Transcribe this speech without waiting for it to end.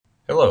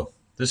Hello,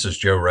 this is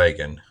Joe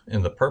Reagan,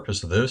 and the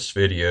purpose of this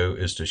video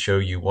is to show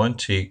you one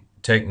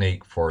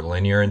technique for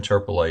linear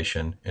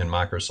interpolation in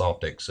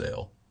Microsoft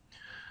Excel.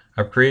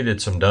 I've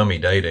created some dummy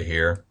data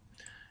here,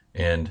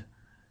 and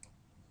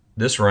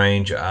this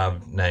range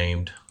I've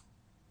named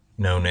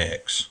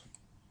KnownX.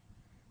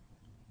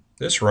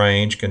 This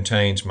range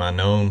contains my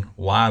known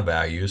Y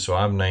value, so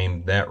I've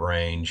named that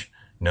range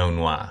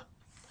KnownY.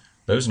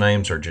 Those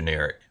names are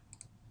generic.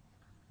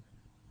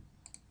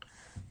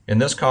 In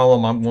this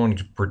column, I'm going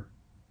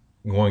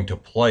to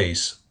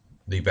place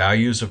the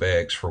values of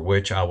x for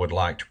which I would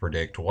like to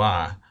predict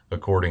y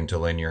according to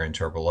linear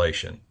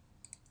interpolation.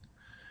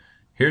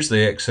 Here's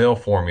the Excel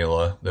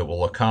formula that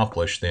will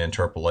accomplish the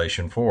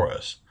interpolation for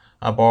us.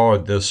 I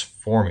borrowed this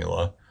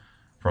formula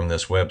from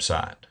this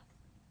website.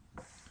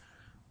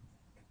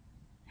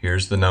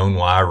 Here's the known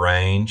y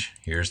range,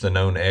 here's the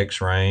known x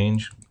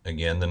range,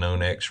 again the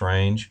known x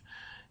range,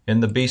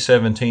 and the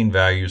B17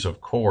 values,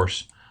 of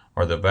course,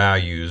 are the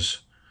values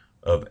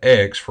of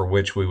x for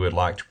which we would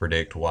like to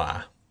predict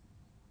y.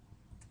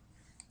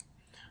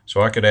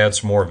 So I could add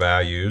some more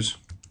values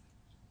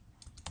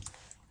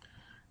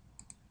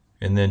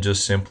and then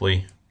just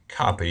simply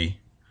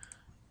copy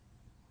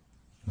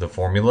the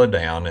formula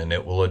down, and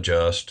it will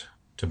adjust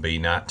to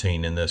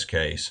B19 in this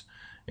case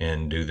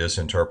and do this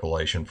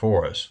interpolation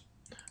for us.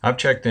 I've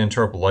checked the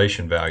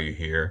interpolation value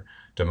here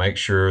to make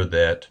sure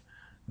that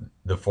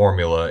the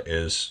formula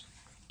is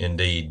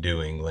indeed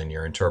doing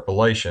linear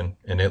interpolation,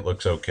 and it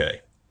looks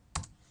okay.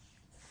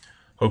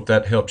 Hope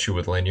that helps you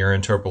with linear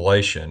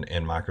interpolation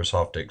in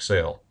Microsoft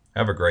Excel.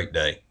 Have a great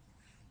day.